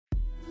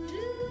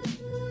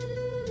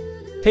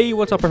Hey,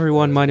 what's up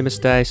everyone, my name is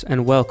Thijs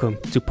and welcome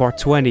to part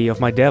 20 of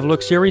my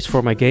Devlog series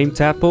for my game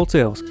Tadpole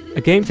Tales.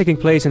 A game taking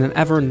place in an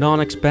ever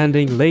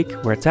non-expanding lake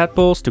where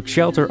tadpoles took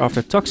shelter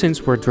after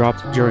toxins were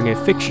dropped during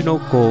a fictional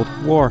Cold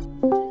War.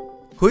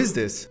 Who is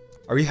this?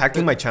 Are you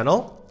hacking my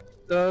channel?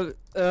 Look,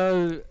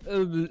 it's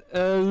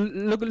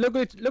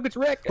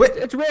Rick! Wait.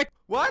 It's Rick!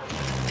 What?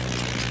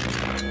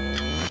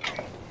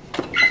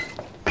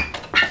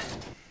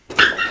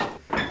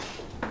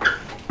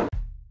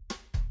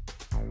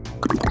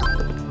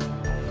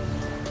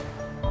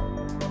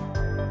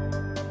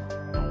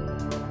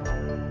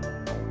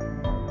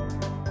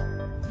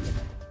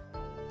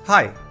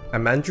 Hi,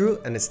 I'm Andrew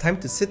and it's time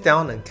to sit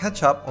down and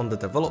catch up on the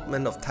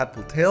development of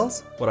Tadpole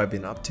Tales, what I've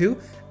been up to,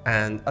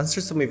 and answer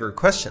some of your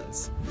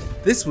questions.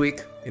 This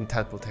week in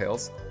Tadpole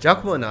Tales,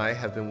 Giacomo and I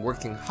have been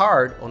working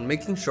hard on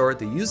making sure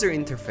the user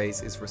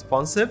interface is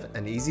responsive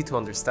and easy to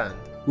understand.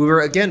 We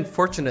were again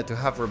fortunate to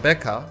have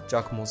Rebecca,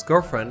 Giacomo's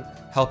girlfriend,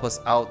 help us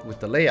out with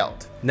the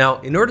layout.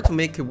 Now, in order to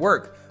make it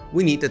work,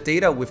 we need the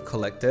data we've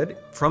collected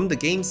from the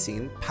game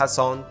scene pass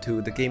on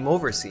to the game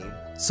over scene.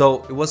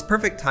 So it was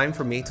perfect time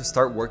for me to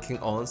start working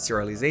on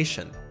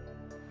serialization.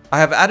 I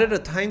have added a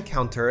time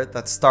counter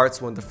that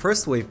starts when the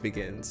first wave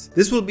begins.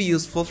 This will be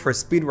useful for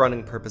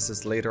speedrunning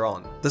purposes later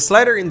on. The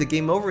slider in the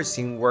game over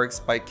scene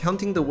works by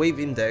counting the wave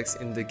index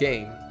in the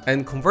game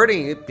and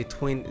converting it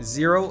between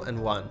 0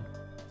 and 1.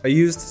 I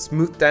used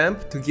smooth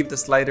damp to give the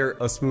slider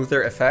a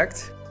smoother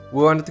effect.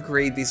 We wanted to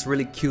create these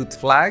really cute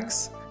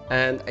flags,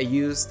 and I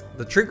used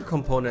the trigger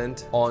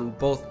component on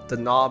both the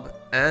knob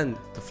and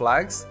the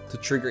flags to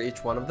trigger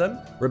each one of them.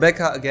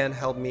 Rebecca again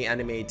helped me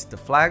animate the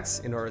flags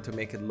in order to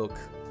make it look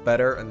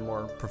better and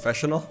more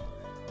professional.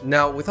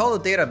 Now, with all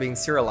the data being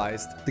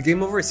serialized, the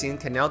game over scene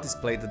can now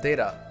display the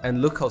data,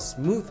 and look how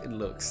smooth it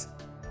looks.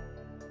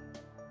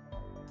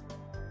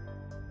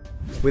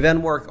 We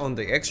then work on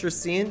the extra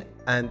scene,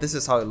 and this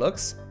is how it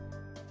looks.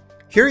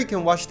 Here you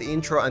can watch the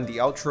intro and the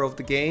outro of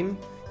the game,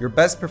 your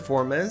best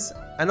performance,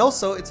 and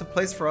also it's a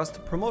place for us to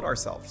promote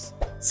ourselves.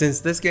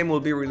 Since this game will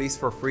be released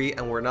for free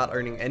and we're not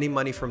earning any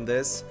money from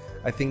this,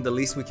 I think the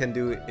least we can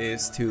do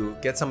is to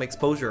get some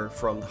exposure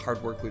from the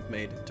hard work we've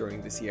made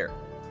during this year.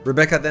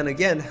 Rebecca then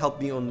again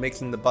helped me on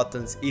making the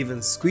buttons even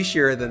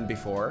squishier than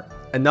before,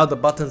 and now the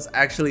buttons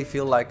actually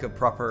feel like a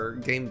proper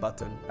game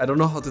button. I don't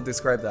know how to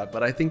describe that,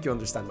 but I think you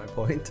understand my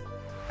point.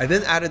 I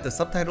then added the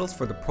subtitles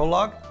for the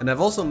prologue, and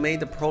I've also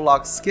made the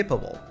prologue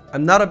skippable.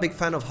 I'm not a big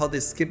fan of how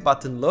this skip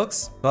button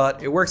looks,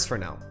 but it works for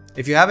now.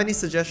 If you have any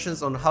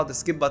suggestions on how the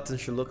skip button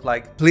should look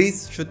like,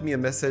 please shoot me a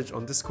message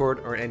on Discord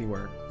or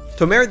anywhere.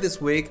 To merit this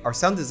week, our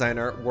sound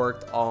designer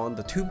worked on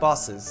the two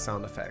bosses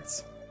sound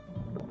effects.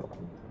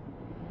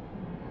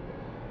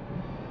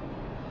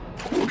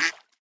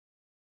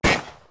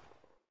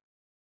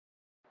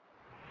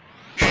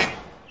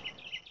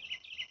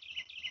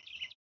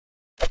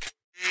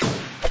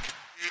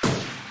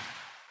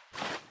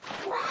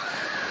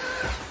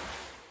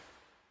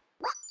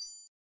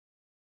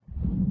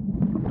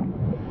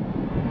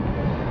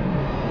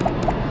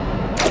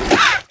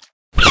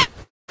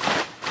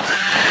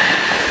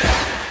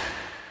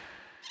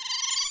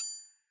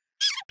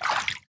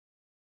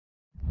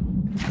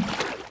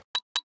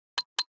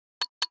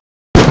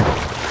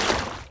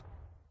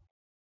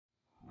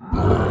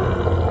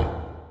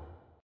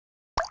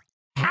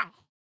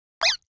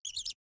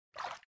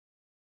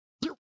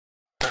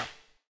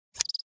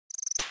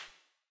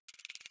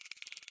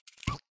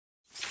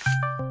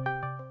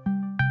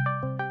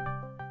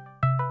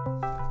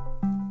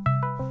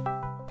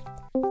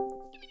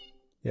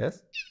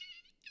 Yes?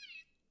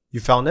 You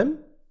found him?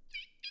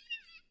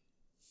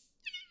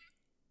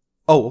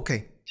 Oh,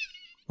 okay.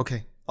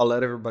 Okay, I'll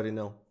let everybody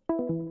know.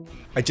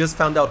 I just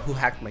found out who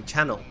hacked my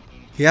channel.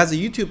 He has a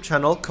YouTube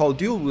channel called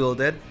Dual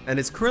Wielded and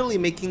is currently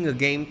making a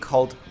game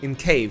called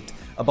Encaved,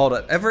 about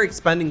an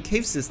ever-expanding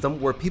cave system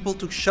where people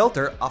took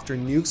shelter after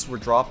nukes were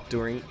dropped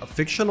during a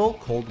fictional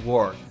Cold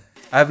War.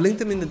 I have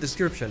linked him in the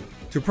description.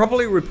 To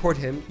properly report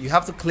him, you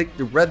have to click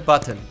the red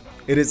button.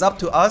 It is up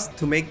to us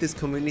to make this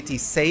community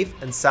safe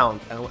and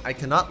sound, and I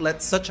cannot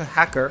let such a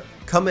hacker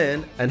come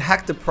in and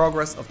hack the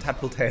progress of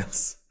Tadpole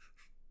Tales.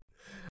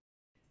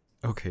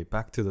 Okay,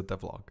 back to the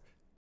devlog.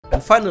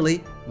 And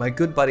finally, my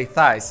good buddy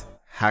Thijs,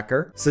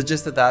 hacker,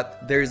 suggested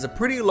that there is a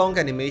pretty long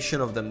animation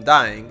of them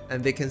dying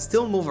and they can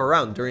still move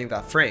around during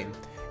that frame.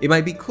 It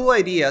might be a cool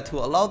idea to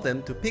allow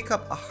them to pick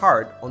up a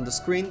heart on the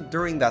screen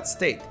during that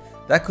state.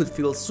 That could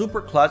feel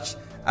super clutch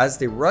as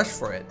they rush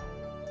for it.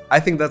 I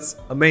think that's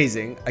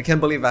amazing. I can't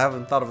believe I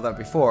haven't thought of that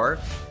before.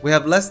 We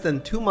have less than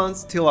 2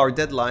 months till our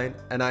deadline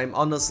and I'm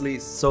honestly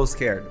so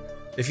scared.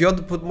 If you want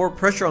to put more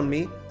pressure on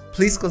me,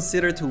 please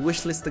consider to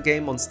wishlist the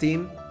game on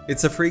Steam.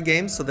 It's a free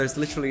game, so there's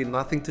literally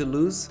nothing to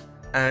lose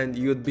and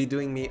you'd be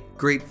doing me a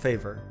great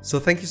favor. So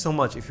thank you so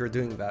much if you're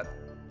doing that.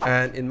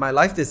 And in my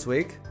life this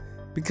week,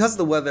 because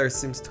the weather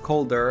seems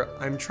colder,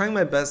 I'm trying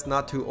my best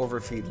not to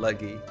overfeed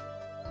Leggy.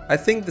 I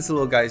think this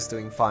little guy is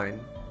doing fine,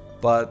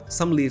 but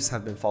some leaves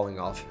have been falling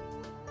off.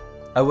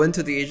 I went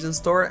to the Asian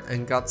store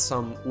and got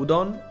some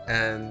udon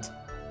and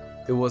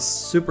it was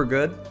super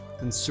good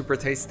and super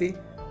tasty.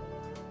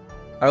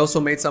 I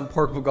also made some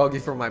pork bulgogi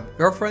for my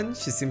girlfriend.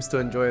 She seems to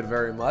enjoy it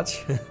very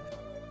much.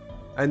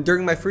 And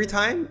during my free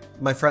time,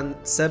 my friend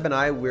Seb and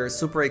I, we're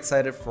super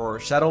excited for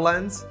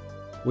Shadowlands,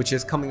 which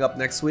is coming up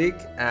next week,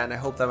 and I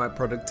hope that my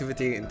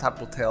productivity in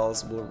Tadpole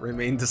Tales will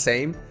remain the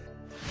same.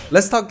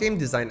 Let's Talk Game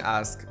Design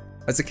asks,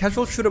 as a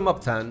casual shoot 'em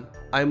up fan,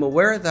 I am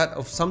aware that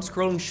of some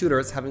scrolling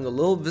shooters having a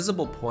little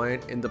visible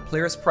point in the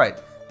player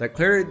sprite that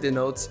clearly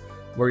denotes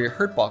where your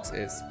hurt box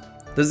is.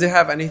 Does it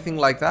have anything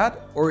like that,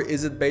 or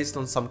is it based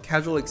on some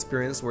casual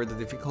experience where the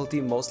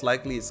difficulty most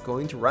likely is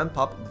going to ramp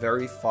up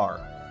very far?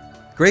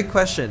 Great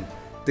question.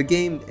 The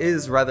game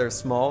is rather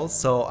small,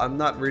 so I'm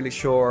not really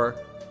sure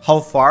how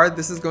far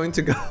this is going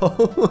to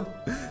go.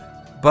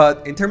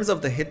 But in terms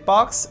of the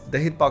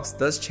hitbox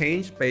does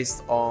change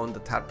based on the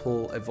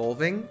tadpole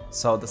evolving,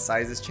 so the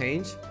sizes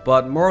change.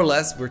 But more or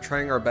less, we're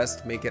trying our best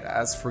to make it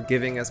as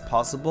forgiving as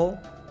possible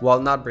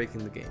while not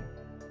breaking the game.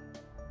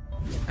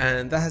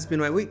 And that has been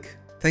my week.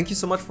 Thank you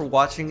so much for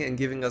watching and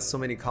giving us so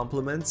many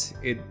compliments.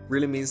 It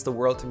really means the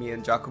world to me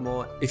and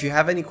Giacomo. If you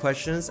have any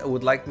questions and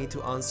would like me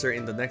to answer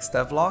in the next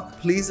devlog,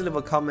 please leave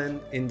a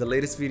comment in the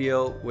latest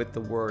video with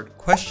the word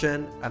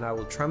question, and I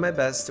will try my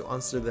best to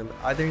answer them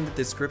either in the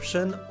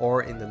description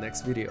or in the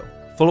next video.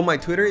 Follow my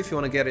Twitter if you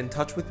want to get in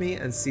touch with me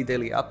and see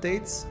daily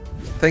updates.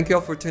 Thank you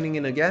all for tuning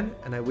in again,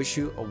 and I wish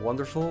you a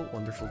wonderful,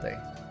 wonderful day.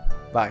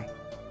 Bye.